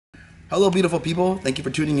Hello beautiful people, thank you for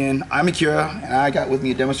tuning in. I'm Akira and I got with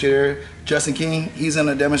me a demonstrator, Justin King. He's going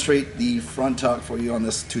to demonstrate the front tuck for you on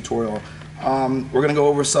this tutorial. We're going to go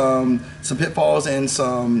over some pitfalls and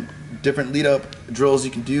some different lead up drills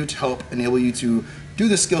you can do to help enable you to do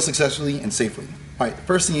this skill successfully and safely. Alright, the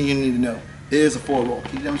first thing you need to know is a forward roll.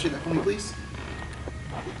 Can you demonstrate that for me please?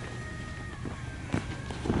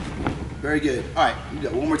 Very good. Alright, you do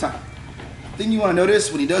that one more time. The thing you want to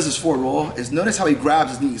notice when he does his forward roll is notice how he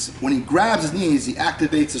grabs his knees. When he grabs his knees, he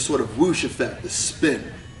activates a sort of whoosh effect, the spin.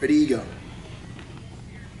 Ready, you go.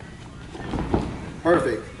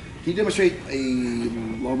 Perfect. Can you demonstrate a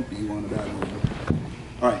lumpy one of that one?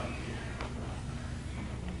 Alright.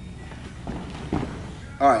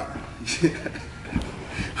 Alright.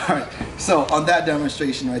 Alright. So on that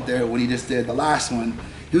demonstration right there, what he just did, the last one,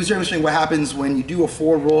 he was demonstrating what happens when you do a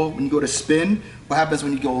forward roll, when you go to spin, what happens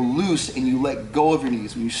when you go loose and you let go of your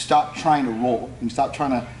knees, when you stop trying to roll, when you stop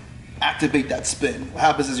trying to activate that spin. What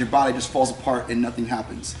happens is your body just falls apart and nothing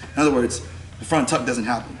happens. In other words, the front tuck doesn't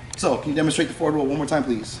happen. So, can you demonstrate the forward roll one more time,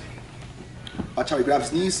 please? Watch how he grabs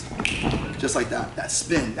his knees, just like that. That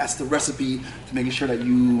spin, that's the recipe to making sure that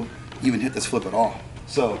you even hit this flip at all.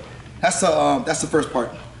 So, that's the first part.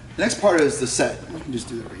 The next part is the set. I can just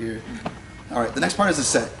do it over here. All right, the next part is the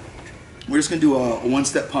set. We're just gonna do a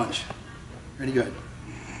one-step punch. Ready, good.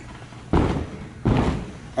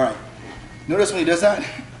 All right, notice when he does that,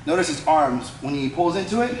 notice his arms. When he pulls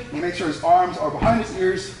into it, he makes sure his arms are behind his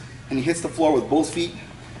ears and he hits the floor with both feet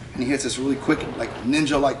and he hits this really quick, like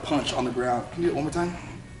ninja-like punch on the ground. Can you do it one more time?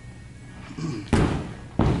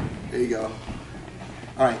 There you go.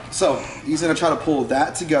 All right, so he's gonna try to pull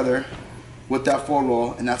that together with that forward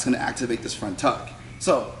roll and that's gonna activate this front tuck.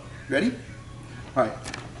 So, ready? All right,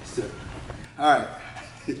 let's do it. All right.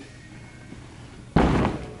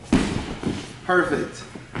 Perfect.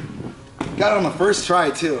 Got it on the first try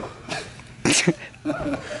too. All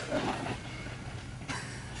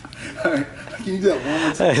right, can you do that one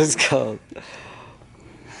more time? It's cold.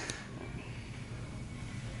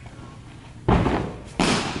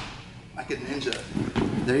 Like a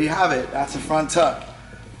ninja. There you have it. That's a front tuck.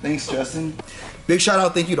 Thanks, Justin. Big shout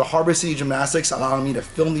out, thank you to Harbor City Gymnastics allowing me to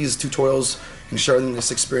film these tutorials and sharing this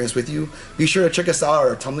experience with you. Be sure to check us out.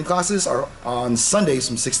 Our tumbling classes are on Sundays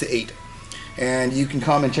from 6 to 8. And you can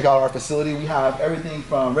come and check out our facility. We have everything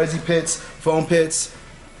from resi pits, foam pits,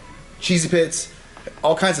 cheesy pits,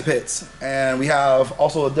 all kinds of pits. And we have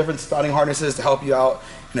also different spouting harnesses to help you out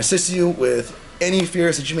and assist you with any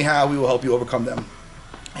fears that you may have. We will help you overcome them.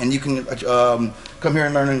 And you can come here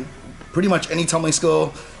and learn pretty much any tumbling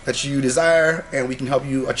skill that you desire, and we can help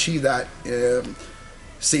you achieve that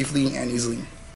safely and easily.